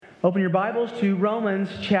Open your Bibles to Romans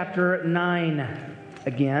chapter 9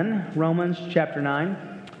 again. Romans chapter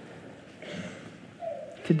 9.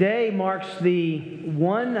 Today marks the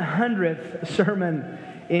 100th sermon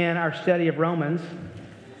in our study of Romans.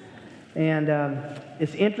 And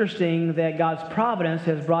it's interesting that God's providence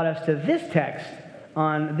has brought us to this text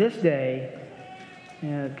on this day,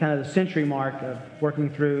 kind of the century mark of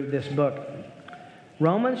working through this book.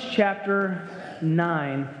 Romans chapter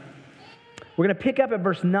 9. We're going to pick up at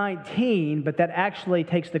verse 19, but that actually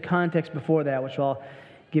takes the context before that, which I'll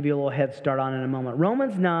give you a little head start on in a moment.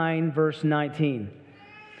 Romans 9, verse 19.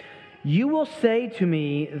 You will say to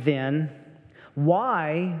me then,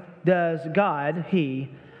 why does God, He,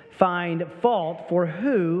 find fault for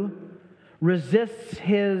who resists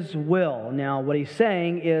His will? Now, what he's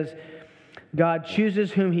saying is God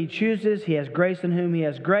chooses whom He chooses. He has grace in whom He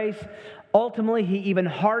has grace. Ultimately, He even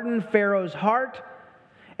hardened Pharaoh's heart.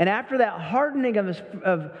 And after that hardening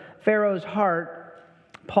of Pharaoh's heart,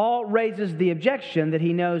 Paul raises the objection that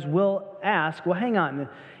he knows will ask, well, hang on.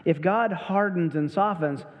 If God hardens and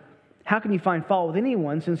softens, how can you find fault with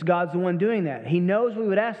anyone since God's the one doing that? He knows we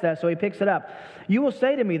would ask that, so he picks it up. You will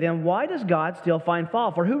say to me then, why does God still find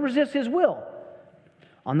fault? For who resists His will?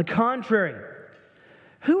 On the contrary,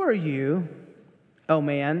 who are you, O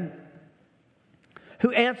man,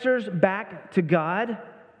 who answers back to God?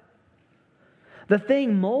 The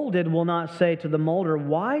thing molded will not say to the molder,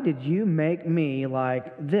 why did you make me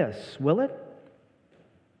like this? Will it?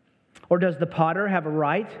 Or does the potter have a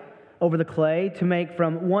right over the clay to make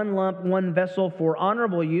from one lump one vessel for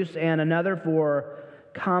honorable use and another for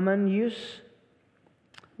common use?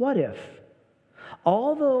 What if,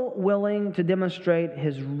 although willing to demonstrate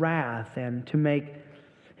His wrath and to make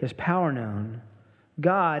His power known,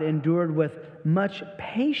 God endured with much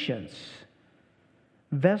patience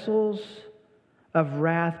vessels of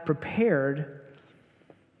wrath prepared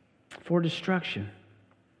for destruction.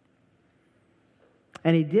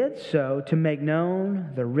 And He did so to make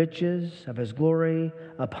known the riches of His glory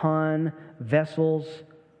upon vessels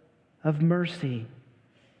of mercy,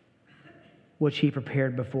 which He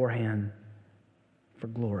prepared beforehand for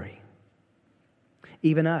glory.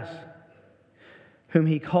 Even us, whom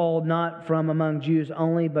He called not from among Jews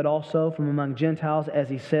only, but also from among Gentiles, as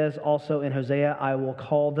He says also in Hosea, I will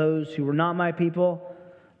call those who were not my people,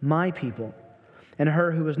 and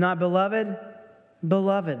her who was not beloved,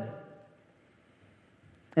 beloved.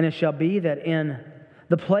 And it shall be that in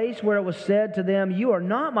the place where it was said to them, you are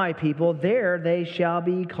not my people, there they shall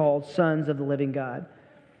be called sons of the living God.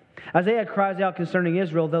 Isaiah cries out concerning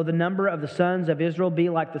Israel, though the number of the sons of Israel be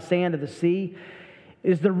like the sand of the sea,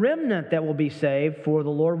 is the remnant that will be saved, for the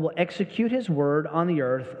Lord will execute His word on the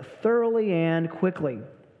earth thoroughly and quickly.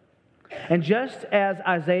 And just as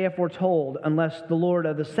Isaiah foretold, unless the Lord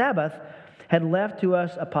of the Sabbath had left to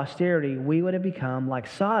us a posterity, we would have become like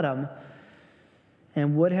Sodom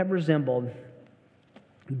and would have resembled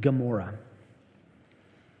Gomorrah.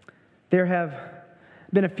 There have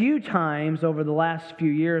been a few times over the last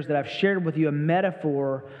few years that I've shared with you a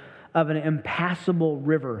metaphor of an impassable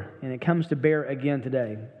river, and it comes to bear again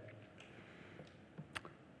today.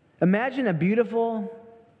 Imagine a beautiful,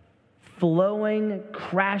 flowing,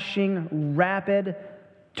 crashing, rapid,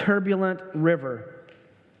 turbulent river.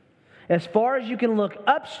 As far as you can look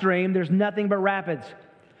upstream, there's nothing but rapids.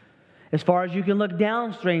 As far as you can look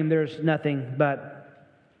downstream, there's nothing but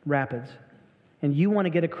rapids. And you want to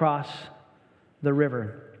get across the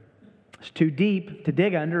river. It's too deep to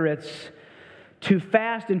dig under. It's too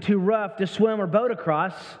fast and too rough to swim or boat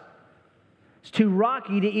across. It's too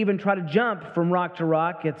rocky to even try to jump from rock to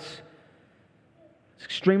rock. It's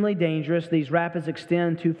extremely dangerous. These rapids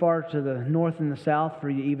extend too far to the north and the south for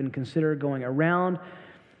you to even consider going around.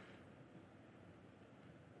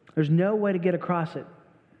 There's no way to get across it.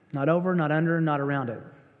 Not over, not under, not around it.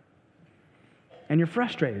 And you're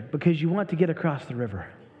frustrated because you want to get across the river.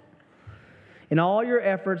 In all your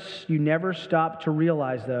efforts, you never stop to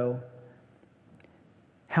realize, though,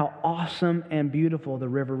 how awesome and beautiful the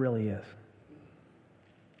river really is.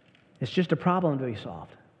 It's just a problem to be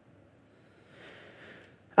solved.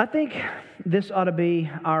 I think this ought to be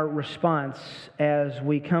our response as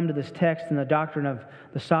we come to this text and the doctrine of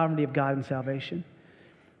the sovereignty of God and salvation.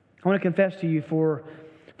 I want to confess to you, for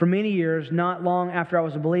many years, not long after I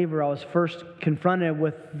was a believer, I was first confronted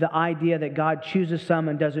with the idea that God chooses some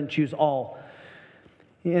and doesn't choose all.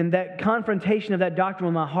 And that confrontation of that doctrine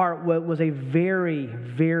with my heart was a very,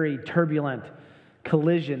 very turbulent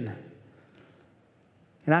collision.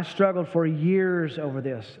 And I struggled for years over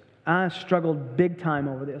this. I struggled big time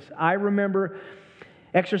over this. I remember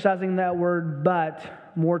exercising that word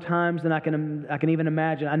 "but" more times than I can even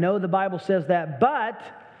imagine. I know the Bible says that, but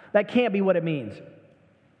That can't be what it means.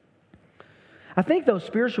 I think, though,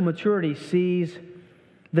 spiritual maturity sees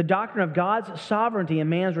the doctrine of God's sovereignty and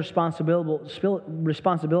man's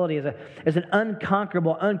responsibility as an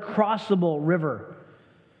unconquerable, uncrossable river.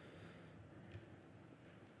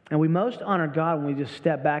 And we most honor God when we just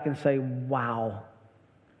step back and say, wow,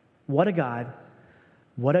 what a God,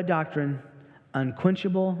 what a doctrine,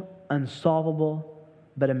 unquenchable, unsolvable,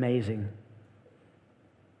 but amazing.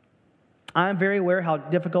 I'm very aware how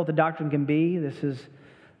difficult the doctrine can be. This is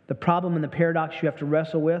the problem and the paradox you have to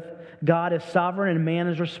wrestle with. God is sovereign and man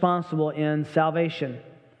is responsible in salvation.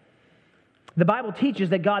 The Bible teaches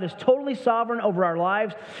that God is totally sovereign over our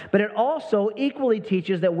lives, but it also equally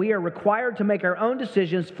teaches that we are required to make our own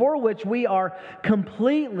decisions for which we are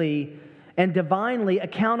completely and divinely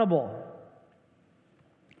accountable,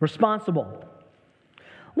 responsible.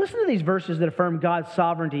 Listen to these verses that affirm God's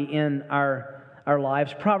sovereignty in our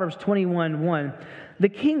lives. Proverbs 21:1. The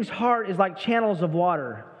king's heart is like channels of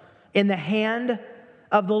water in the hand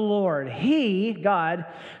of the Lord. He, God,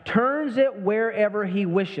 turns it wherever He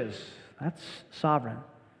wishes. That's sovereign.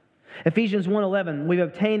 Ephesians 1:11, we've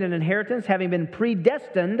obtained an inheritance, having been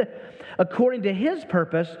predestined according to His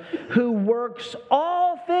purpose, who works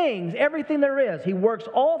all things, everything there is. He works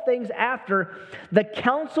all things after the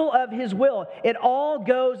counsel of His will. It all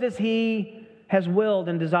goes as He has willed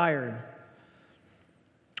and desired.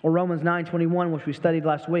 Or Romans 9:21, which we studied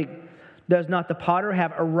last week. Does not the potter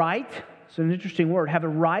have a right? It's an interesting word. Have a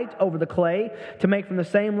right over the clay to make from the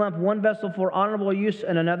same lump one vessel for honorable use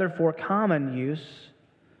and another for common use.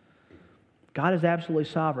 God is absolutely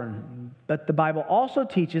sovereign. But the Bible also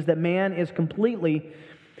teaches that man is completely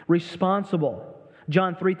responsible.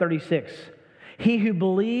 John 3:36. He who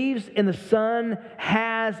believes in the Son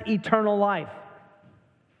has eternal life.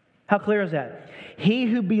 How clear is that? He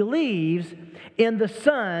who believes in the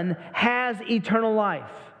Son has eternal life.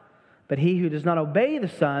 But he who does not obey the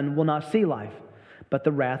Son will not see life, but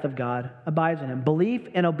the wrath of God abides in him. Belief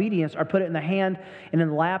and obedience are put in the hand and in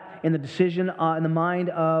the lap, in the decision, in the mind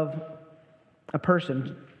of a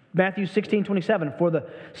person. Matthew 16:27, for the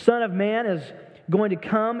Son of Man is going to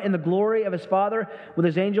come in the glory of His Father with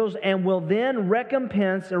His angels and will then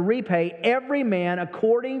recompense or repay every man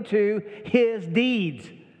according to his deeds.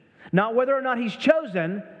 Not whether or not he's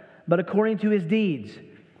chosen, but according to his deeds.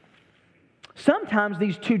 Sometimes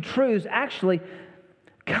these two truths actually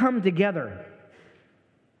come together.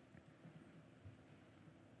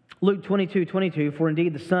 Luke 22:22, for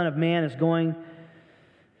indeed the Son of Man is going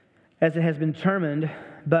as it has been determined,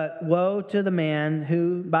 but woe to the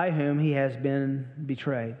man by whom He has been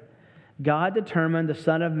betrayed. God determined the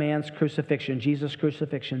Son of Man's crucifixion, Jesus'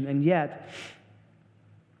 crucifixion, and yet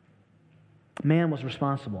man was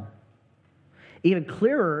responsible. Even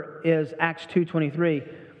clearer is Acts 2:23.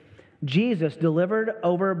 Jesus, delivered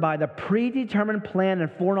over by the predetermined plan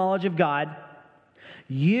and foreknowledge of God,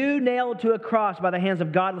 you nailed to a cross by the hands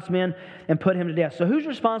of godless men and put Him to death. So who's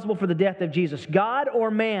responsible for the death of Jesus, God or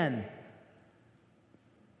man?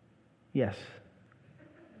 Yes.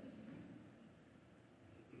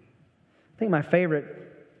 I think my favorite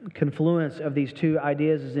confluence of these two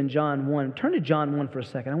ideas is in John 1. Turn to John 1 for a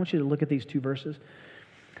second. I want you to look at these two verses.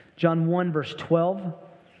 John 1, verse 12.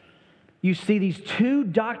 You see these two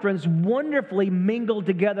doctrines wonderfully mingled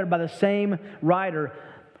together by the same writer,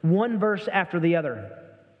 one verse after the other.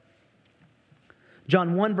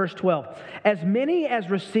 John 1, verse 12. As many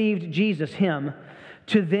as received Jesus, Him,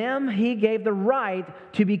 to them He gave the right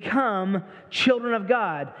to become children of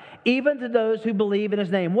God, even to those who believe in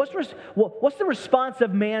His name. What's the response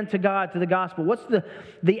of man to God, to the gospel? What's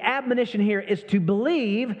the admonition here is to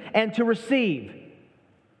believe and to receive.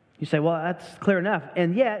 You say, well, that's clear enough.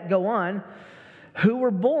 And yet, go on, who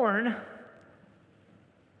were born,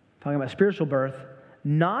 talking about spiritual birth,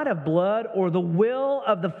 not of blood or the will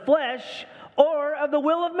of the flesh or of the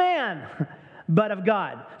will of man, but of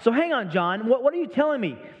God. So hang on, John. What are you telling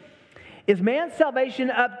me? Is man's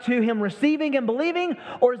salvation up to him receiving and believing,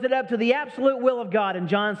 or is it up to the absolute will of God? And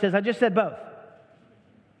John says, I just said both.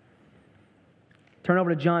 Turn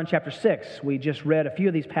over to John chapter 6. We just read a few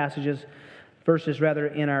of these verses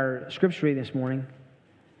in our scripture reading this morning.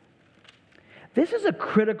 This is a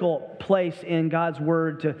critical place in God's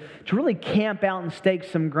Word to really camp out and stake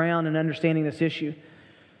some ground in understanding this issue.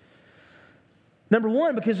 Number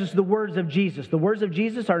one, because it's the words of Jesus. The words of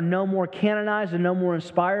Jesus are no more canonized and no more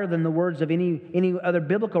inspired than the words of any other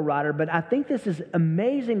biblical writer. But I think this is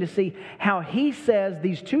amazing to see how He says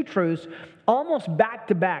these two truths almost back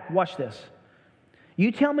to back. Watch this.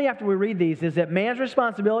 You tell me after we read these, is it man's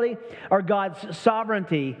responsibility or God's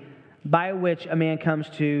sovereignty by which a man comes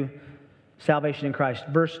to salvation in Christ?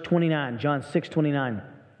 Verse 29, John 6:29.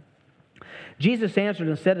 Jesus answered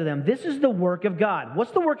and said to them, "This is the work of God."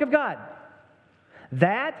 What's the work of God?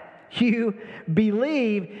 That you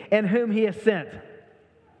believe in whom He has sent.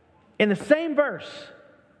 In the same verse,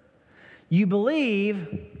 you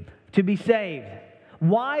believe to be saved.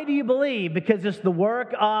 Why do you believe? Because it's the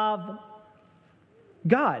work of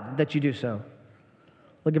God that you do so.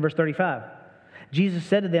 Look at verse 35. Jesus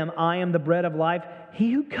said to them, "I am the bread of life.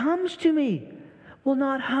 He who comes to me will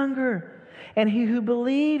not hunger, and he who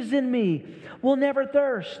believes in me will never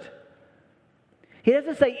thirst." He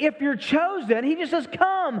doesn't say, if you're chosen. He just says,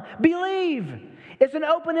 come, believe. It's an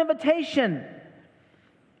open invitation.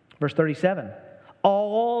 Verse 37.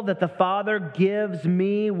 All that the Father gives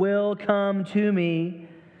me will come to me,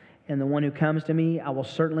 and the one who comes to me I will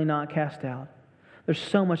certainly not cast out. There's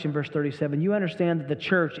so much in verse 37. You understand that the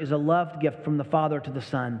church is a loved gift from the Father to the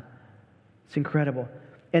Son. It's incredible.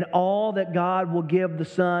 And all that God will give the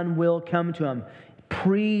Son will come to Him.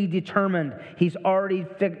 Predetermined. He's already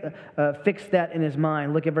fixed that in His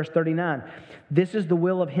mind. Look at verse 39. This is the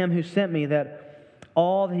will of Him who sent me, that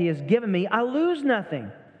all that He has given me, I lose nothing,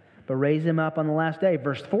 but raise Him up on the last day.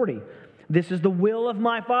 Verse 40. This is the will of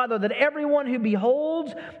my Father, that everyone who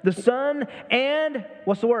beholds the Son and,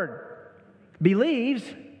 what's the word? Believes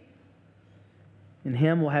in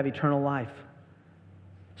Him will have eternal life.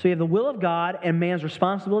 So you have the will of God and man's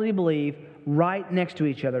responsibility to believe right next to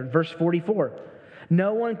each other. Verse 44.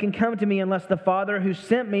 No one can come to me unless the Father who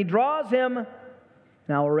sent me draws him, and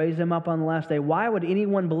I will raise him up on the last day. Why would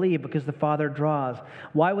anyone believe? Because the Father draws.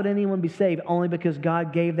 Why would anyone be saved? Only because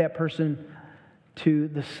God gave that person to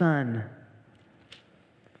the Son.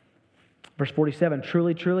 Verse 47.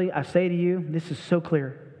 Truly, truly, I say to you, this is so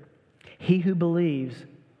clear. He who believes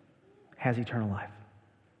has eternal life.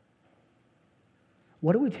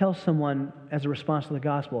 What do we tell someone as a response to the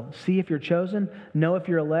gospel? See if you're chosen. Know if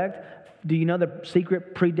you're elect. Do you know the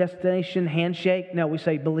secret predestination handshake? No, we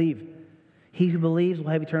say believe. He who believes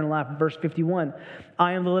will have eternal life. Verse 51.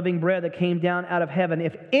 I am the living bread that came down out of heaven.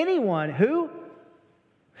 If anyone, who?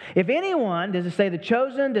 If anyone, does it say the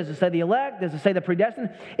chosen? Does it say the elect? Does it say the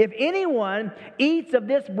predestined? If anyone eats of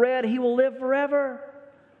this bread, he will live forever.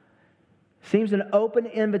 Seems an open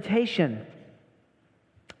invitation.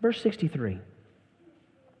 Verse 63.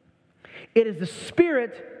 It is the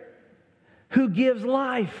Spirit who gives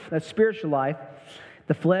life. That's spiritual life.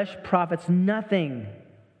 The flesh profits nothing.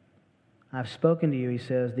 I've spoken to you, he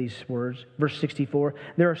says, these words. Verse 64.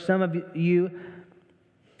 There are some of you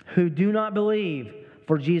who do not believe,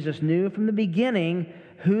 for Jesus knew from the beginning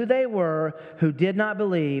who they were who did not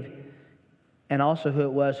believe, and also who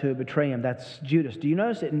it was who would betray him. That's Judas. Do you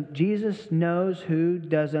notice that Jesus knows who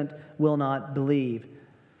will not believe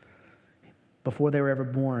before they were ever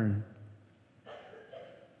born?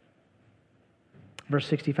 Verse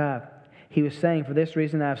 65. He was saying, for this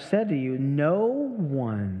reason I have said to you, no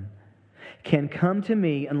one can come to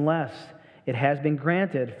me unless it has been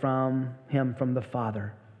granted from him from the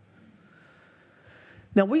Father.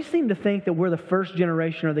 Now, we seem to think that we're the first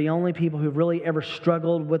generation or the only people who've really ever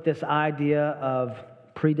struggled with this idea of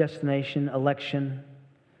predestination, election,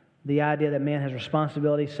 the idea that man has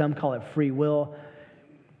responsibility. Some call it free will.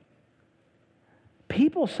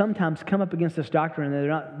 People sometimes come up against this doctrine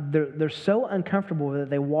and they're so uncomfortable with it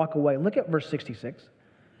they walk away. Look at verse 66.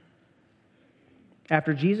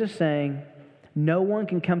 After Jesus saying, no one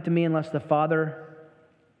can come to me unless the Father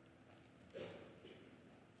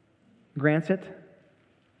grants it.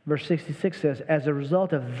 Verse 66 says, as a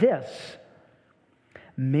result of this,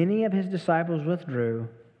 many of his disciples withdrew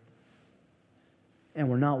and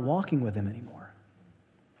were not walking with him anymore.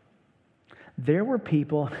 There were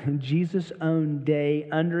people in Jesus' own day,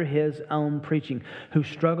 under his own preaching, who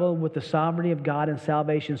struggled with the sovereignty of God and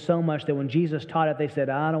salvation so much that when Jesus taught it, they said,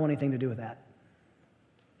 I don't want anything to do with that.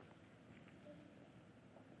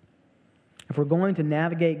 If we're going to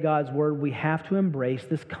navigate God's Word, we have to embrace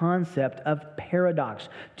this concept of paradox.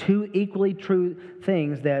 Two equally true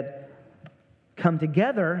things that come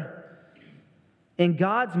together in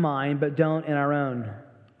God's mind but don't in our own.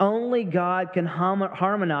 Only God can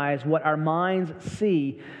harmonize what our minds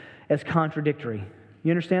see as contradictory.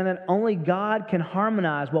 You understand that? Only God can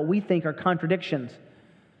harmonize what we think are contradictions.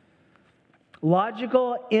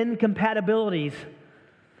 Logical incompatibilities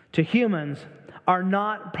to humans are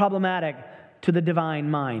not problematic to the divine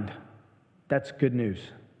mind. That's good news.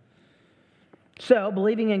 So,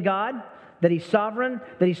 believing in God, that He's sovereign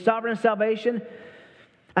in salvation,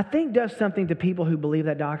 I think does something to people who believe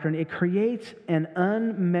that doctrine. It creates an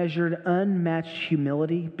unmeasured, unmatched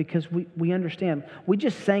humility because we understand. We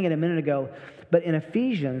just sang it a minute ago, but in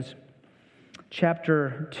Ephesians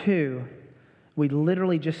chapter 2, we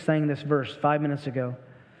literally just sang this verse 5 minutes ago.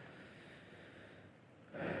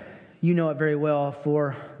 You know it very well.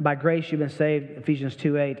 For by grace you've been saved, Ephesians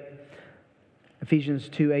 2:8. Ephesians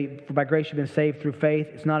 2:8, for by grace you've been saved through faith.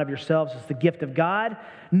 It's not of yourselves, it's the gift of God,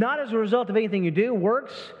 not as a result of anything you do,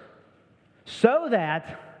 works, so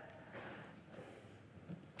that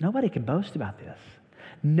nobody can boast about this.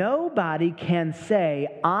 Nobody can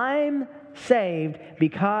say, I'm saved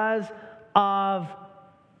because of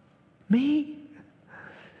me.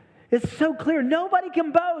 It's so clear. Nobody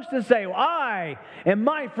can boast and say, well, I am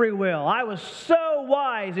my free will. I was so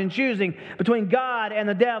wise in choosing between God and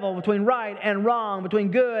the devil, between right and wrong,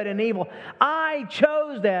 between good and evil. I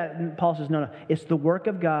chose that. And Paul says, no. It's the work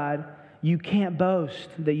of God. You can't boast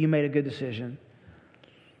that you made a good decision.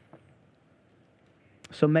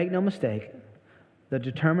 So make no mistake, the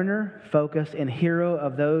determiner, focus, and hero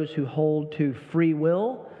of those who hold to free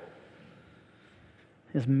will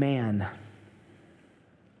is man.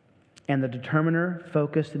 And the determiner,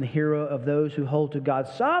 focus, and hero of those who hold to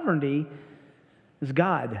God's sovereignty is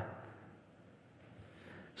God.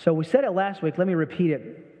 So we said it last week. Let me repeat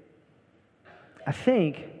it. I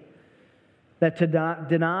think that to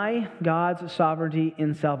deny God's sovereignty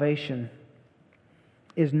in salvation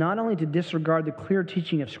is not only to disregard the clear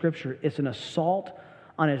teaching of Scripture, it's an assault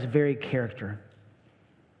on its very character.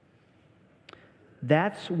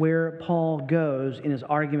 That's where Paul goes in his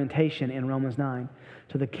argumentation in Romans 9,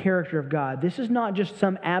 to the character of God. This is not just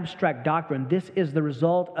some abstract doctrine. This is the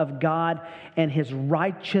result of God and His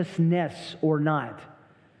righteousness or not.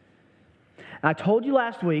 I told you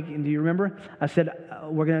last week, and do you remember? I said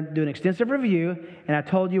we're going to do an extensive review, and I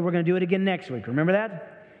told you we're going to do it again next week. Remember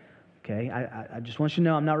that? Okay, I just want you to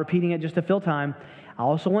know I'm not repeating it just to fill time. I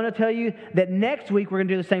also want to tell you that next week we're going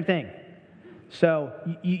to do the same thing. So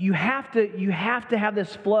you have to have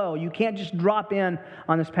this flow. You can't just drop in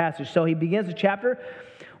on this passage. So he begins the chapter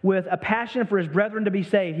with a passion for his brethren to be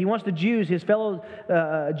saved. He wants the Jews, his fellow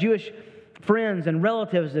Jewish friends and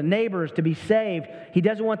relatives and neighbors to be saved. He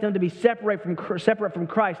doesn't want them to be separate from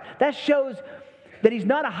Christ. That shows that he's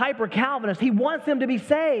not a hyper-Calvinist. He wants them to be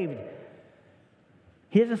saved.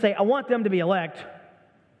 He doesn't say, I want them to be elect.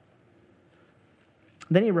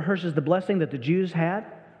 Then he rehearses the blessing that the Jews had.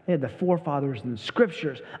 They had the forefathers and the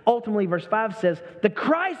Scriptures. Ultimately, verse 5 says, the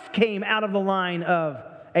Christ came out of the line of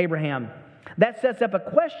Abraham. That sets up a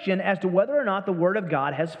question as to whether or not the Word of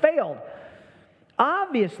God has failed.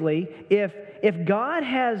 Obviously, if God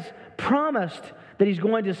has promised that He's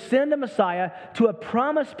going to send a Messiah to a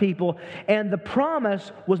promised people, and the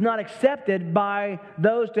promise was not accepted by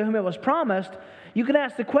those to whom it was promised, you can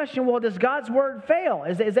ask the question, well, does God's Word fail?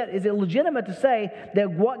 Is it legitimate to say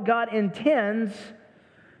that what God intends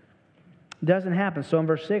doesn't happen? So in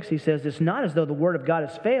verse 6, he says, it's not as though the Word of God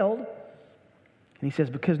has failed. And he says,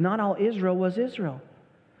 because not all Israel was Israel.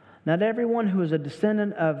 Not everyone who is a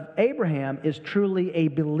descendant of Abraham is truly a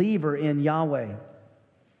believer in Yahweh.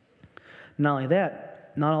 Not only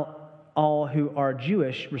that, not all who are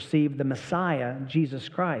Jewish receive the Messiah, Jesus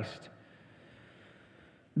Christ.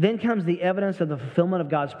 Then comes the evidence of the fulfillment of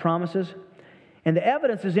God's promises. And the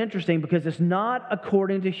evidence is interesting because it's not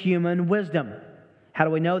according to human wisdom. How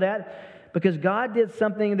do we know that? Because God did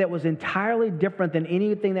something that was entirely different than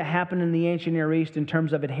anything that happened in the ancient Near East in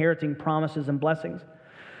terms of inheriting promises and blessings.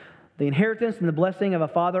 The inheritance and the blessing of a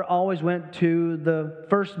father always went to the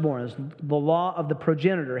firstborn. It's the law of the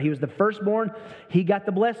progenitor. He was the firstborn. He got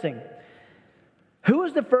the blessing. Who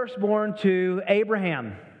was the firstborn to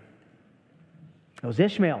Abraham? It was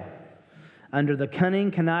Ishmael. Under the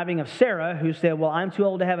cunning conniving of Sarah, who said, well, I'm too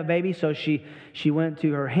old to have a baby, so she went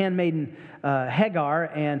to her handmaiden Hagar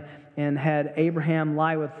and had Abraham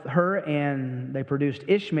lie with her, and they produced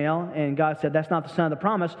Ishmael, and God said, that's not the son of the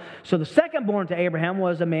promise. So the second born to Abraham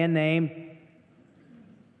was a man named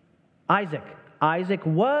Isaac. Isaac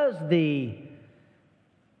was the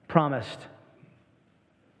promised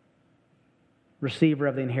receiver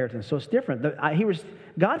of the inheritance. So it's different.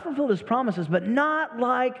 God fulfilled His promises, but not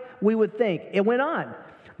like we would think. It went on.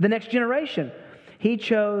 The next generation, He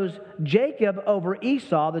chose Jacob over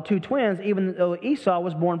Esau, the two twins, even though Esau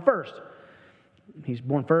was born first. He's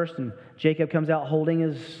born first, and Jacob comes out holding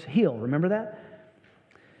his heel. Remember that?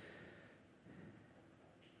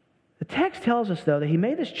 The text tells us, though, that He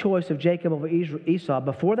made this choice of Jacob over Esau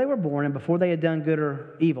before they were born and before they had done good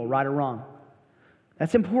or evil, right or wrong.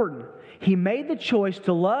 That's important. He made the choice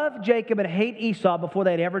to love Jacob and hate Esau before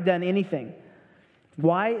they had ever done anything.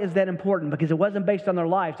 Why is that important? Because it wasn't based on their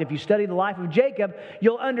lives. If you study the life of Jacob,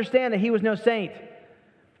 you'll understand that he was no saint.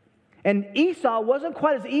 And Esau wasn't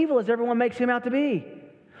quite as evil as everyone makes him out to be.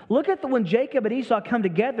 Look at when Jacob and Esau come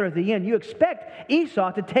together at the end. You expect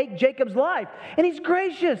Esau to take Jacob's life. And he's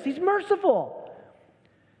gracious. He's merciful.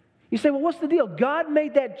 You say, well, what's the deal? God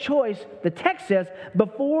made that choice, the text says,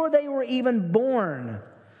 before they were even born.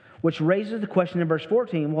 Which raises the question in verse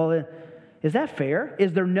 14, well, is that fair?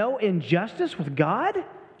 Is there no injustice with God?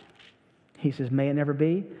 He says, may it never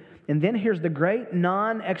be. And then here's the great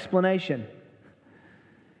non-explanation.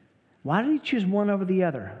 Why did he choose one over the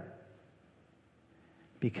other?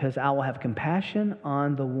 Because I will have compassion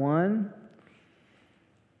on the one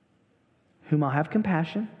whom I'll have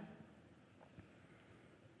compassion,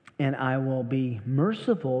 and I will be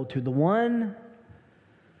merciful to the one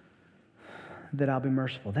that I'll be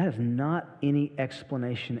merciful. That is not any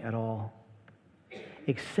explanation at all,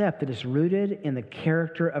 except that it's rooted in the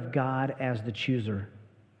character of God as the chooser.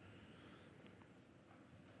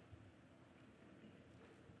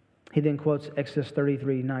 He then quotes Exodus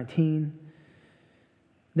 33:19.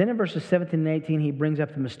 Then in verses 17 and 18, he brings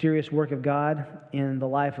up the mysterious work of God in the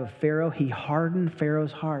life of Pharaoh. He hardened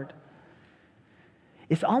Pharaoh's heart.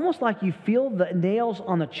 It's almost like you feel the nails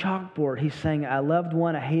on the chalkboard. He's saying, I loved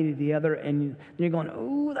one, I hated the other. And you're going,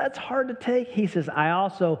 ooh, that's hard to take. He says, I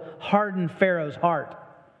also hardened Pharaoh's heart.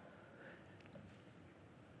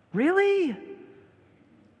 Really?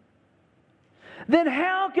 Then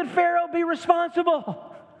how could Pharaoh be responsible?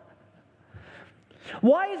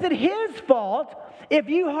 Why is it his fault if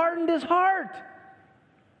you hardened his heart?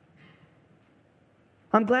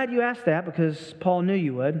 I'm glad you asked that because Paul knew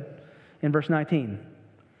you would in verse 19.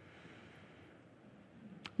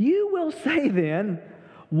 You will say then,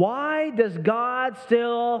 why does God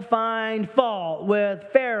still find fault with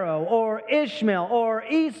Pharaoh or Ishmael or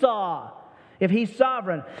Esau if he's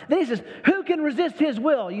sovereign? Then he says, who can resist his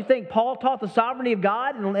will? You think Paul taught the sovereignty of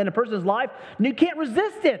God in a person's life? And you can't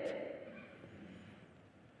resist it.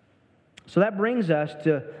 So that brings us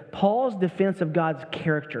to Paul's defense of God's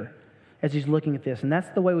character as he's looking at this. And that's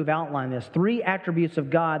the way we've outlined this. 3 attributes of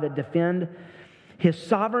God that defend His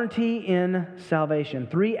sovereignty in salvation.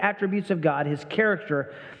 3 attributes of God, His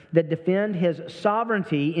character, that defend His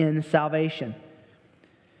sovereignty in salvation.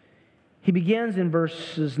 He begins in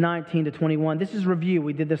verses 19 to 21. This is review.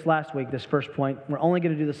 We did this last week, this first point. We're only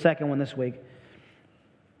going to do the second one this week.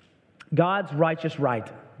 God's righteous right.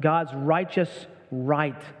 God's righteous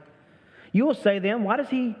right. You will say then, why does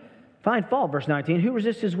He find fault? Verse 19, who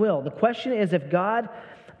resists His will? The question is, if God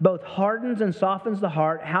both hardens and softens the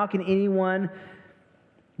heart, how can anyone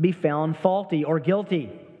be found faulty or guilty?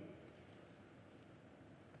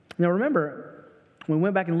 Now remember, when we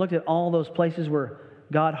went back and looked at all those places where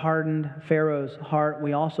God hardened Pharaoh's heart,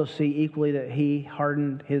 we also see equally that He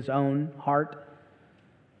hardened His own heart.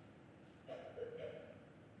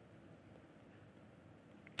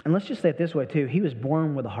 And let's just say it this way too, He was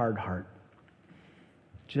born with a hard heart,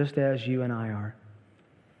 just as you and I are.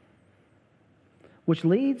 Which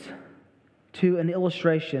leads to an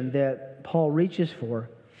illustration that Paul reaches for.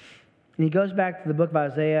 And he goes back to the book of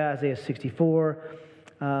Isaiah, Isaiah 64,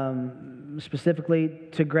 specifically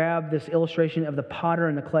to grab this illustration of the potter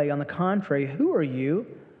and the clay. On the contrary, who are you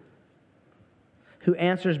who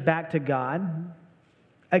answers back to God?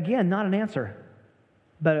 Again, not an answer,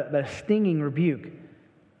 but a stinging rebuke.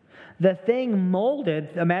 The thing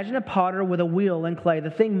molded, imagine a potter with a wheel and clay. The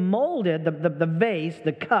thing molded, the vase,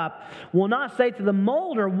 the cup, will not say to the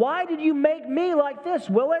molder, why did you make me like this,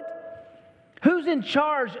 will it? Who's in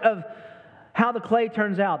charge of how the clay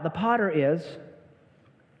turns out? The potter is.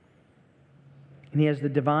 And he has the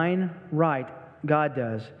divine right, God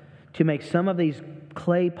does, to make some of these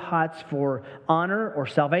clay pots for honor or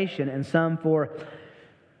salvation and some for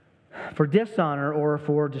dishonor or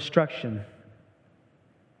for destruction.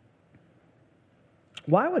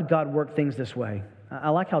 Why would God work things this way? I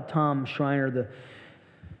like how Tom Schreiner, the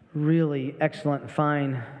really excellent,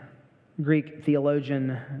 fine Greek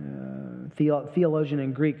theologian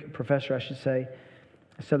and Greek professor, I should say,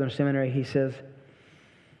 at Southern Seminary, he says,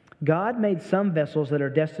 God made some vessels that are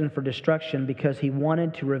destined for destruction because He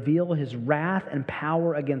wanted to reveal His wrath and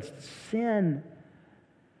power against sin,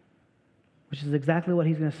 which is exactly what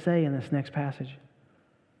he's going to say in this next passage.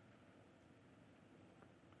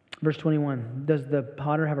 Verse 21, does the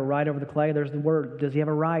potter have a right over the clay? There's the word. Does he have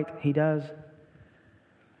a right? He does.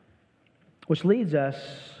 Which leads us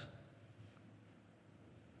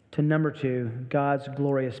to number 2, God's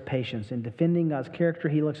glorious patience. In defending God's character,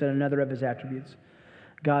 he looks at another of His attributes,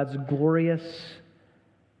 God's glorious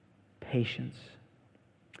patience.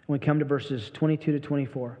 When we come to verses 22 to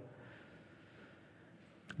 24.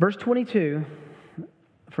 Verse 22,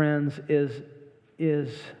 friends, is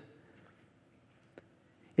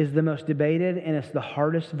the most debated, and it's the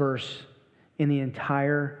hardest verse in the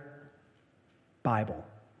entire Bible.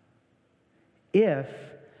 If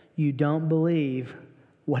you don't believe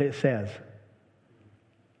what it says.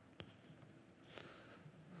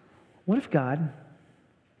 What if God,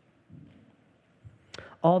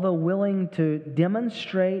 although willing to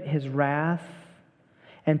demonstrate his wrath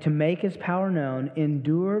and to make his power known,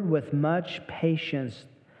 endured with much patience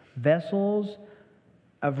vessels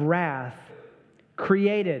of wrath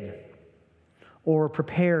created or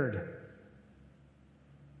prepared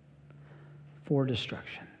for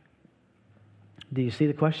destruction? Do you see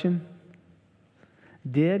the question?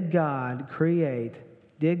 Did God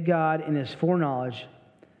in his foreknowledge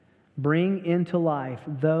bring into life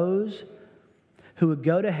those who would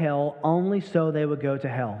go to hell only so they would go to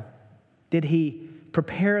hell? Did he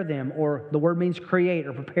prepare them, or the word means create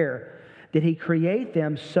or prepare? Did he create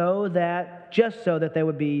them just so that they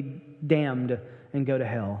would be damned and go to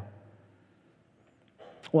hell?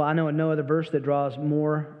 Well, I know of no other verse that draws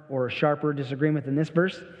more or sharper disagreement than this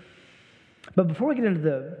verse. But before we get into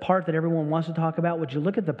the part that everyone wants to talk about, would you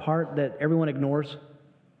look at the part that everyone ignores?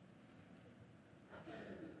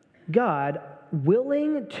 God,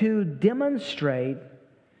 willing to demonstrate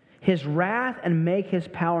his wrath and make his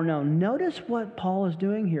power known. Notice what Paul is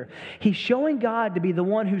doing here. He's showing God to be the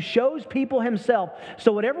one who shows people himself.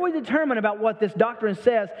 So whatever we determine about what this doctrine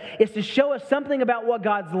says is to show us something about what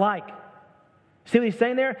God's like. See what he's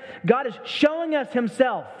saying there? God is showing us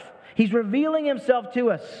himself. He's revealing himself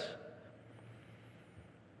to us.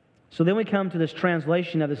 So then we come to this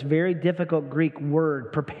translation of this very difficult Greek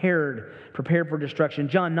word, prepared for destruction.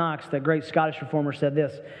 John Knox, the great Scottish reformer, said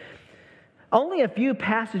this: only a few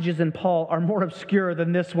passages in Paul are more obscure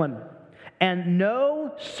than this one, and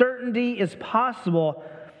no certainty is possible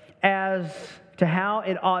as to how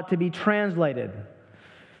it ought to be translated.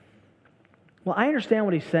 Well, I understand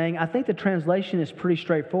what he's saying. I think the translation is pretty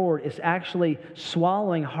straightforward. It's actually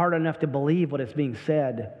swallowing hard enough to believe what is being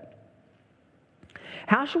said.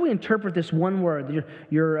 How should we interpret this one word?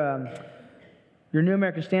 Your New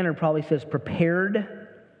American Standard probably says prepared,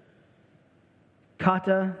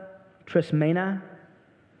 kata trismena.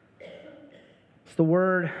 It's the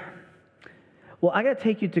word. Well, I got to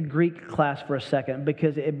take you to Greek class for a second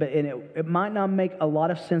because it might not make a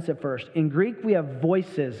lot of sense at first. In Greek, we have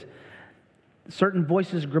voices, certain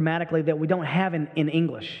voices grammatically that we don't have in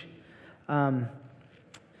English.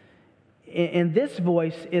 In this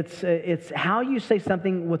voice, it's how you say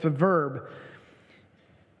something with a verb,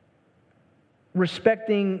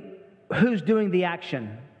 respecting who's doing the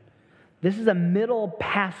action. This is a middle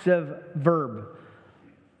passive verb.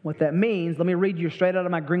 What that means, let me read you straight out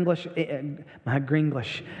of my Greek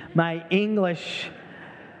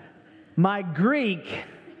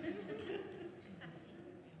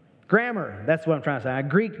grammar. That's what I'm trying to say.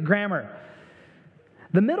 Greek grammar.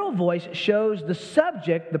 The middle voice shows the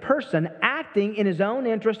subject, the person, acting in his own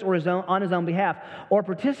interest or on his own behalf, or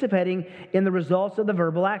participating in the results of the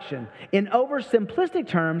verbal action. In oversimplistic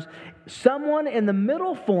terms, someone in the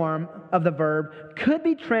middle form of the verb could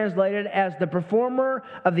be translated as the performer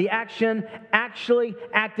of the action actually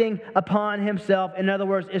acting upon himself. In other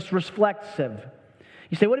words, it's reflexive.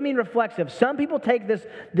 You say, what do you mean reflexive? Some people take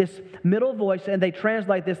this middle voice and they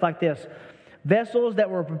translate this like this: vessels that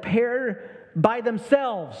were prepared by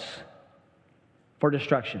themselves for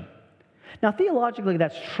destruction. Now, theologically,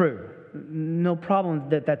 that's true. No problem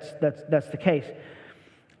that's the case.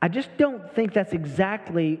 I just don't think that's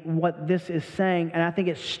exactly what this is saying, and I think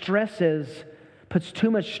it puts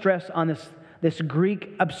too much stress on this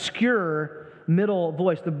Greek obscure middle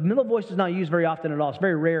voice. The middle voice is not used very often at all. It's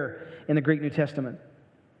very rare in the Greek New Testament.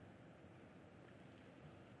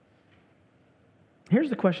 Here's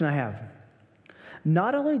the question I have.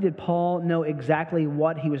 Not only did Paul know exactly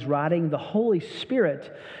what he was writing, the Holy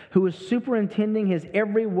Spirit, who was superintending his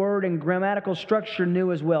every word and grammatical structure,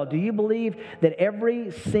 knew as well. Do you believe that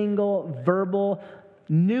every single verbal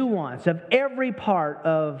nuance of every part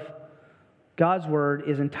of God's Word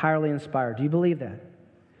is entirely inspired? Do you believe that?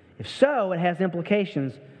 If so, it has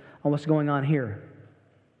implications on what's going on here.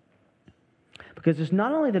 Because it's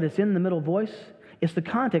not only that it's in the middle voice, it's the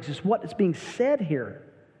context, it's what is being said here.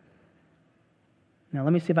 Now,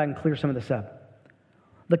 let me see if I can clear some of this up.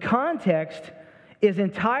 The context is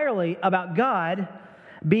entirely about God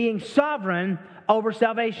being sovereign over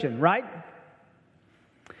salvation, right?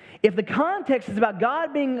 If the context is about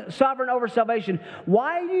God being sovereign over salvation,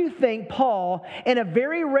 why do you think Paul, in a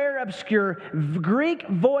very rare, obscure Greek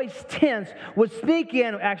voice tense, would sneak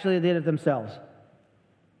in, actually they did it themselves?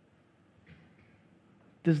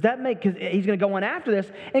 Does that make, because he's going to go on after this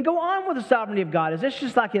and go on with the sovereignty of God. Is this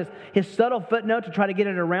just like his subtle footnote to try to get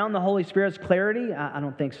it around the Holy Spirit's clarity? I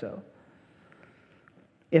don't think so.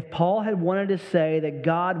 If Paul had wanted to say that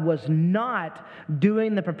God was not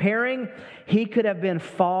doing the preparing, he could have been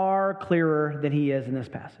far clearer than he is in this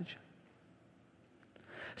passage.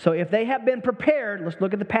 So if they have been prepared, let's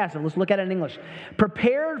look at the passive. Let's look at it in English.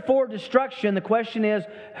 Prepared for destruction, the question is,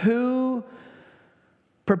 who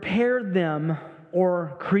prepared them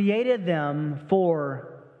or created them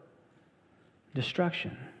for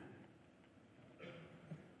destruction?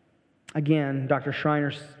 Again, Dr.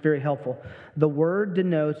 Schreiner's very helpful. The word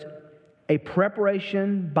denotes a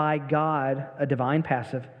preparation by God, a divine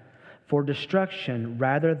passive, for destruction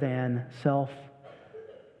rather than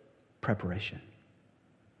self-preparation.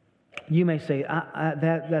 You may say,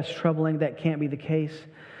 that's troubling, that can't be the case.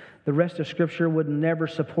 The rest of Scripture would never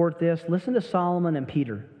support this. Listen to Solomon and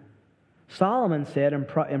Peter. Solomon said in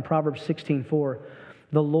Proverbs 16:4,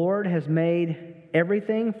 the Lord has made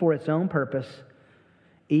everything for its own purpose,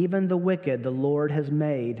 even the wicked the Lord has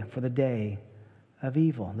made for the day of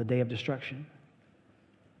evil, the day of destruction.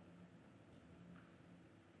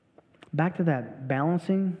 Back to that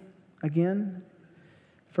balancing again.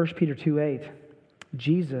 1 Peter 2:8.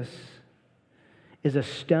 Jesus is a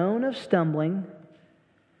stone of stumbling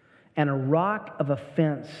and a rock of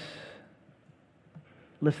offense.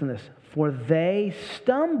 Listen to this. For they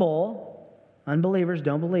stumble, unbelievers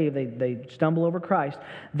don't believe, they stumble over Christ.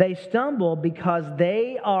 They stumble because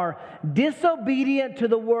they are disobedient to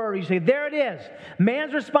the word. You say, there it is.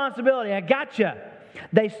 Man's responsibility. I gotcha.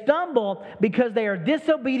 They stumble because they are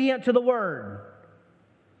disobedient to the word.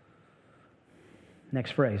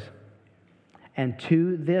 Next phrase. And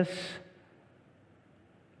to this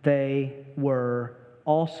they were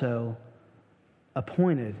also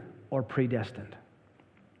appointed or predestined.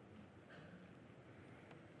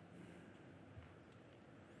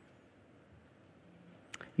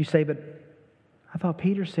 You say, but I thought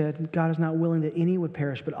Peter said God is not willing that any would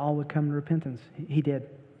perish, but all would come to repentance. He did.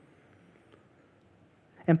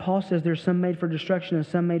 And Paul says there's some made for destruction and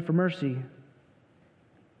some made for mercy.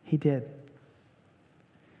 He did.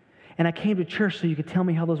 And I came to church so you could tell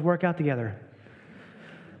me how those work out together.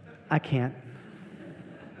 I can't.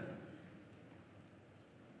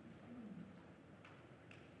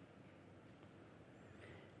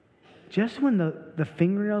 Just when the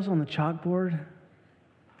fingernails on the chalkboard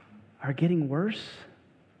are getting worse,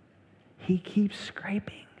 he keeps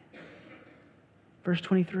scraping. Verse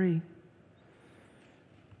 23.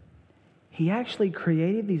 He actually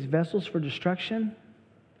created these vessels for destruction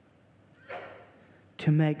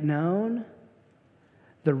to make known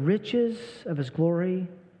the riches of His glory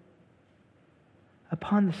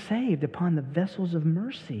upon the saved, upon the vessels of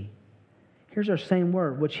mercy. Here's our same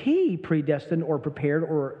word, which He predestined or prepared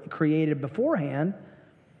or created beforehand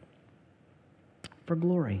for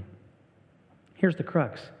glory. Here's the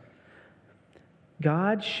crux.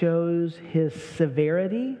 God shows His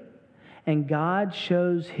severity and God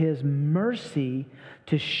shows His mercy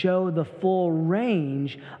to show the full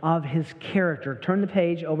range of His character. Turn the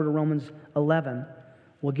page over to Romans 11.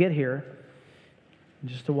 We'll get here in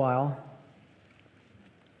just a while.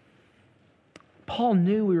 Paul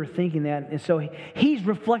knew we were thinking that, and so he's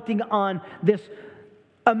reflecting on this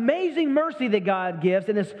amazing mercy that God gives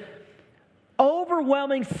and this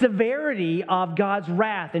overwhelming severity of God's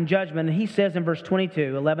wrath and judgment. And he says in verse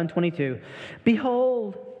 22, 11:22,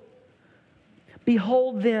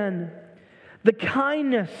 Behold then the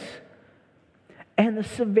kindness and the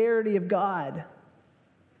severity of God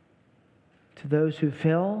to those who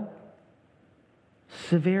fell,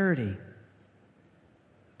 severity,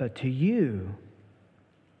 but to you,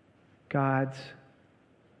 God's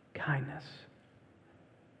kindness.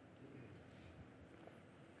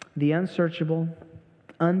 The unsearchable,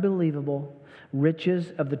 unbelievable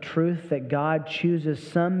riches of the truth that God chooses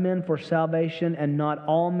some men for salvation and not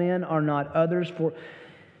all men are not others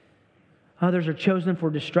are chosen for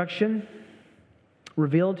destruction,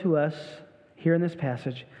 revealed to us here in this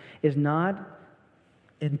passage, is not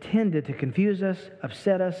intended to confuse us,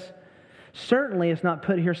 upset us. Certainly it's not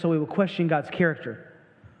put here so we will question God's character.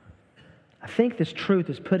 I think this truth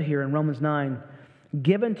is put here in Romans 9,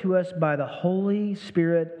 given to us by the Holy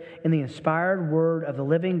Spirit in the inspired word of the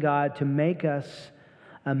living God to make us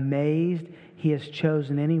amazed He has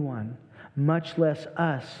chosen anyone, much less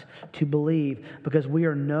us, to believe, because we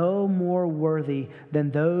are no more worthy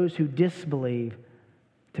than those who disbelieve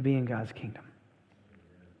to be in God's kingdom.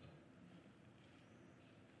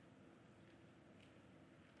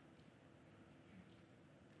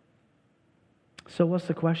 So what's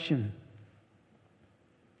the question?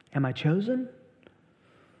 Am I chosen?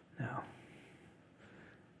 No.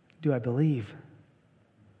 Do I believe?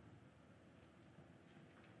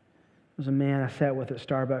 There was a man I sat with at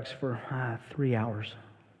Starbucks for 3 hours.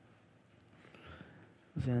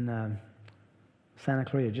 It was in Santa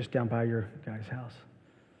Clarita, just down by your guy's house.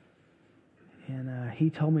 And he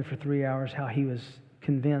told me for 3 hours how he was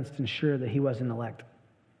convinced and sure that he wasn't elect.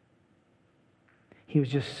 He was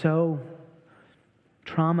just so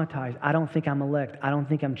traumatized. I don't think I'm elect. I don't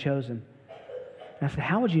think I'm chosen. And I said,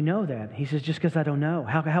 how would you know that? He says, just because I don't know.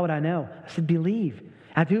 How would I know? I said, believe.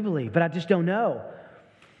 I do believe, but I just don't know.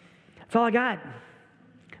 That's all I got.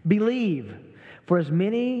 Believe. For as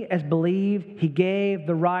many as believe, he gave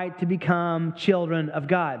the right to become children of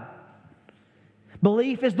God.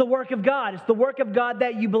 Belief is the work of God. It's the work of God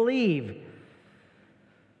that you believe.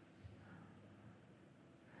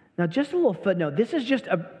 Now, just a little footnote. This is just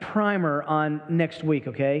a primer on next week,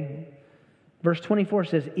 okay? Verse 24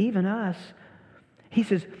 says, even us. He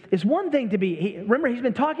says, it's one thing to be, remember, he's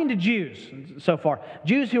been talking to Jews so far.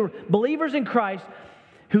 Jews who are believers in Christ,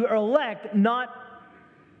 who are elect. Not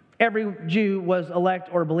every Jew was elect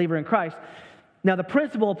or a believer in Christ. Now, the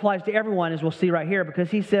principle applies to everyone, as we'll see right here,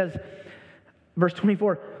 because he says, verse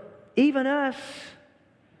 24, even us,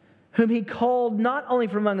 whom he called not only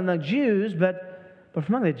from among the Jews, but from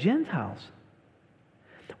among the Gentiles.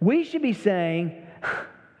 We should be saying,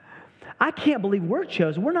 I can't believe we're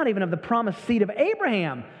chosen. We're not even of the promised seed of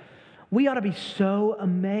Abraham. We ought to be so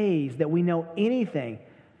amazed that we know anything.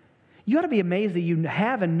 You ought to be amazed that you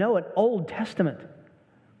have and know an Old Testament.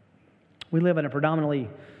 We live in a predominantly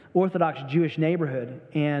Orthodox Jewish neighborhood,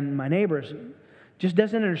 and my neighbors just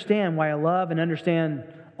doesn't understand why I love and understand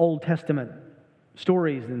Old Testament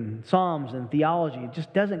stories and Psalms and theology. It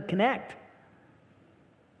just doesn't connect.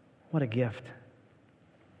 What a gift.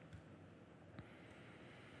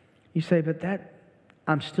 You say, but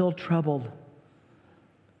I'm still troubled.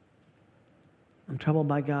 I'm troubled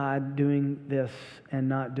by God doing this and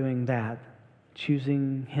not doing that,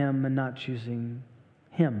 choosing Him and not choosing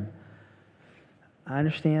Him. I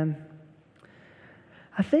understand.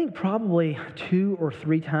 I think probably 2 or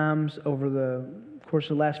 3 times over the course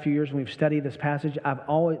of the last few years when we've studied this passage,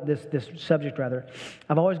 this subject,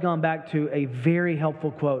 I've always gone back to a very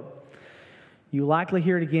helpful quote. You likely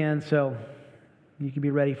hear it again, so you can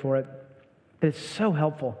be ready for it. But it's so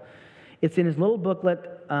helpful. It's in his little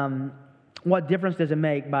booklet, What Difference Does It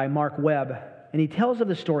Make, by Mark Webb. And he tells of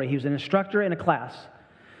the story. He was an instructor in a class.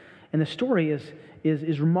 And the story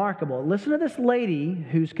is remarkable. Listen to this lady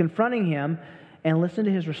who's confronting him and listen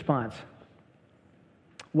to his response.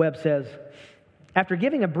 Webb says, after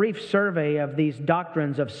giving a brief survey of these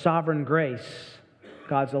doctrines of sovereign grace,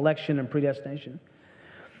 God's election and predestination,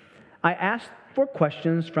 I asked for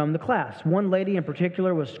questions from the class. One lady in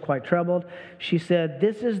particular was quite troubled. She said,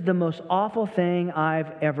 this is the most awful thing I've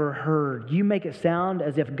ever heard. You make it sound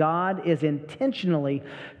as if God is intentionally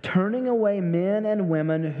turning away men and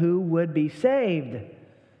women who would be saved,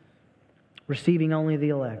 receiving only the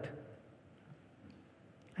elect.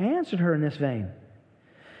 I answered her in this vein.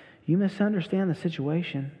 You misunderstand the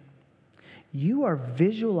situation. You are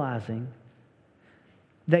visualizing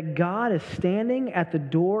that God is standing at the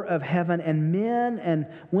door of heaven and men and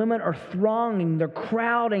women are thronging, they're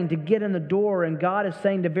crowding to get in the door, and God is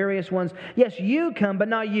saying to various ones, yes, you come, but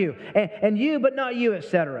not you, and you, but not you,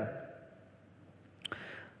 etc.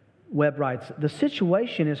 Webb writes, the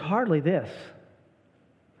situation is hardly this.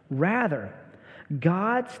 Rather,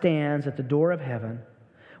 God stands at the door of heaven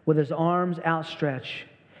with His arms outstretched,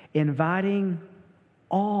 inviting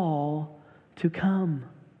all to come.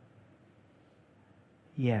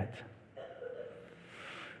 Yet,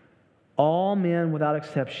 all men without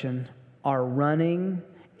exception are running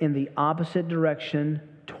in the opposite direction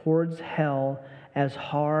towards hell as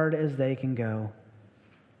hard as they can go.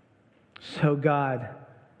 So God,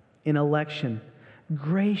 in election,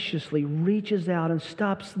 graciously reaches out and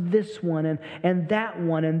stops this one and that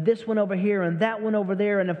one and this one over here and that one over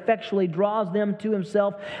there and effectually draws them to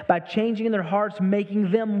Himself by changing their hearts,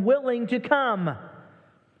 making them willing to come.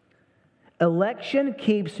 Election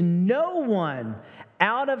keeps no one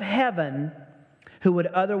out of heaven who would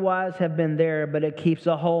otherwise have been there, but it keeps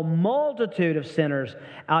a whole multitude of sinners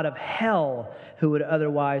out of hell who would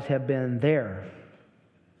otherwise have been there.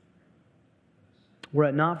 Were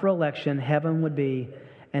it not for election, heaven would be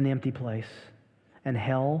an empty place, and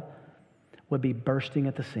hell would be bursting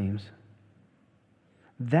at the seams.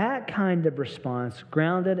 That kind of response,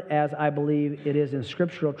 grounded as I believe it is in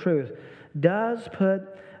scriptural truth, does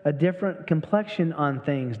put a different complexion on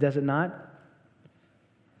things, does it not?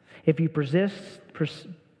 If you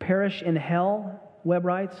perish in hell, Webb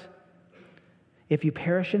writes, if you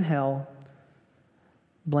perish in hell,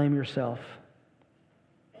 blame yourself,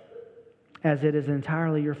 as it is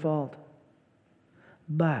entirely your fault.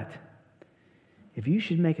 But if you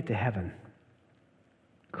should make it to heaven,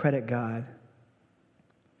 credit God,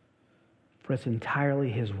 for it's entirely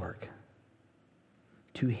His work.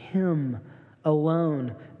 To Him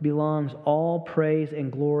alone belongs all praise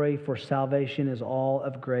and glory, for salvation is all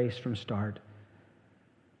of grace from start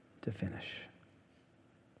to finish.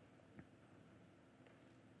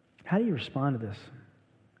 How do you respond to this?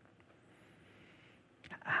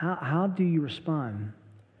 How do you respond?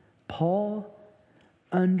 Paul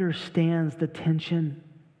understands the tension.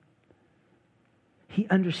 He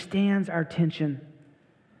understands our tension.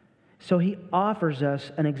 So he offers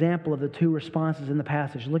us an example of the two responses in the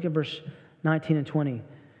passage. Look at verse 19 and 20.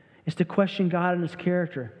 It's to question God and His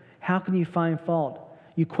character. How can you find fault?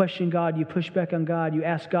 You question God, you push back on God, you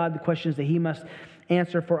ask God the questions that He must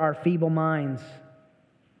answer for our feeble minds.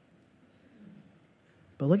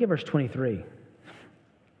 But look at verse 23.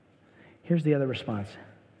 Here's the other response.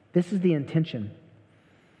 This is the intention.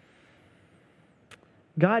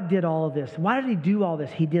 God did all of this. Why did He do all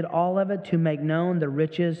this? He did all of it to make known the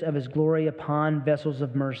riches of His glory upon vessels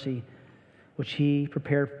of mercy, which He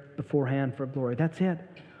prepared beforehand for glory. That's it.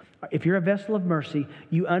 If you're a vessel of mercy,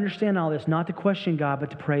 you understand all this, not to question God,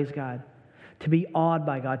 but to praise God, to be awed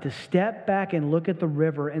by God, to step back and look at the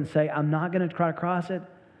river and say, I'm not going to try to cross it.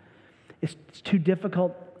 It's too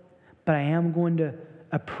difficult, but I am going to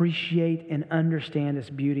appreciate and understand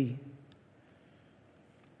its beauty.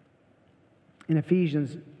 In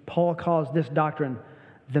Ephesians, Paul calls this doctrine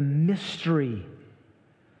the mystery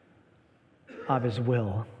of His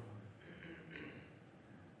will.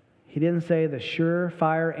 He didn't say the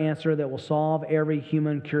surefire answer that will solve every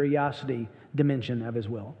human curiosity dimension of His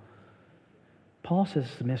will. Paul says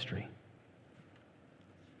it's a mystery.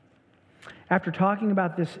 After talking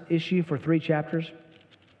about this issue for 3 chapters,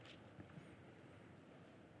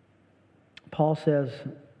 Paul says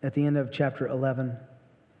at the end of chapter 11,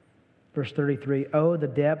 verse 33, "Oh, the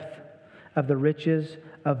depth of the riches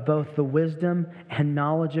of both the wisdom and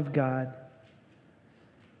knowledge of God.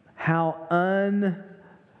 How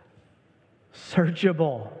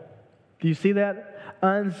unsearchable." Do you see that?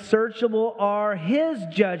 Unsearchable are His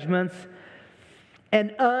judgments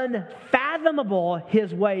and unfathomable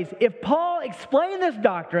His ways. If Paul explained this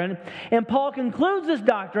doctrine, and Paul concludes this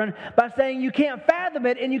doctrine by saying you can't fathom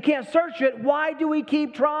it and you can't search it, why do we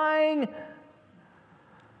keep trying?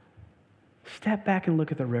 Step back and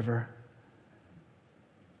look at the river.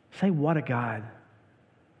 Say, what a God.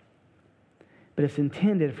 But it's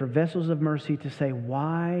intended for vessels of mercy to say,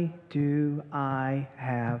 why do I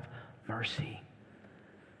have mercy?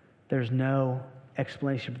 There's no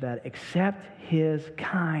explanation for that except His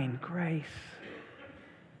kind grace.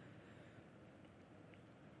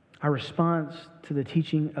 Our response to the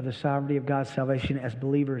teaching of the sovereignty of God's salvation as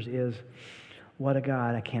believers is, what a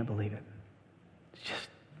God, I can't believe it. It's just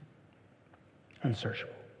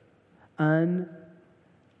unsearchable,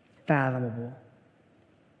 unfathomable.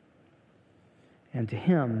 And to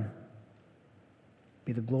Him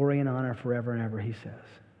be the glory and honor forever and ever, He says.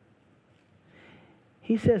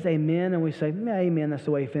 He says amen, and we say, yeah, amen, that's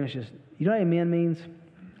the way He finishes. You know what amen means?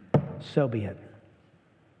 So be it.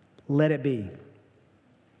 Let it be.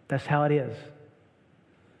 That's how it is.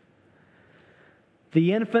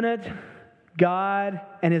 The infinite God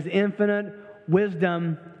and His infinite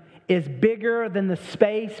wisdom is bigger than the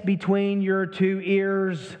space between your 2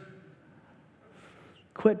 ears.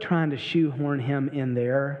 Quit trying to shoehorn Him in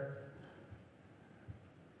there.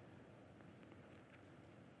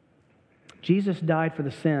 Jesus died for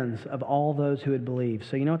the sins of all those who had believed.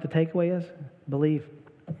 So you know what the takeaway is? Believe.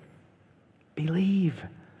 Believe.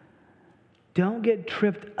 Don't get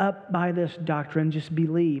tripped up by this doctrine. Just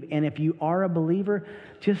believe. And if you are a believer,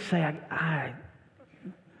 just say,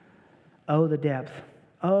 oh, the depth.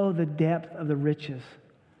 Oh, the depth of the riches.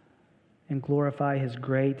 And glorify His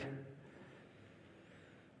great,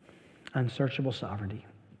 unsearchable sovereignty.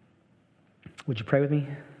 Would you pray with me?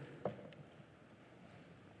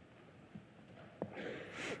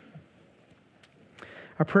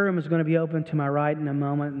 Our prayer room is going to be open to my right in a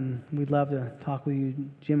moment, and we'd love to talk with you.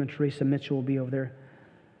 Jim and Teresa Mitchell will be over there.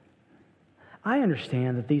 I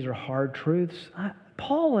understand that these are hard truths.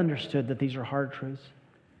 Paul understood that these are hard truths.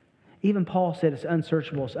 Even Paul said it's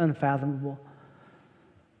unsearchable, it's unfathomable.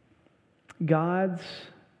 God's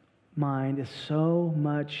mind is so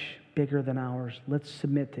much bigger than ours. Let's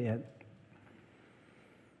submit to it.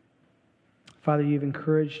 Father, you've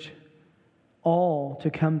encouraged all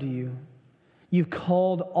to come to you. You've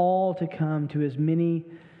called all to come to as many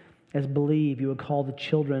as believe. You would call the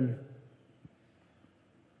children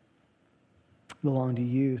belong to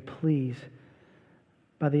you. Please,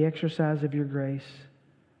 by the exercise of your grace,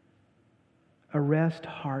 arrest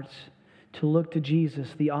hearts to look to Jesus,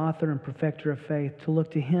 the author and perfecter of faith, to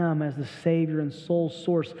look to Him as the Savior and sole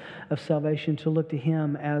source of salvation, to look to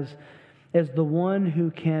Him as as the one who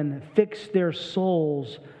can fix their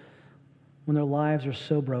souls when their lives are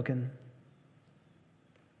so broken.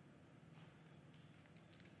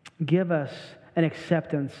 Give us an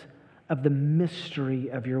acceptance of the mystery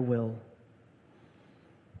of your will.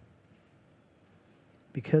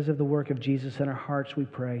 Because of the work of Jesus in our hearts, we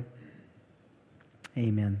pray.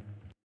 Amen.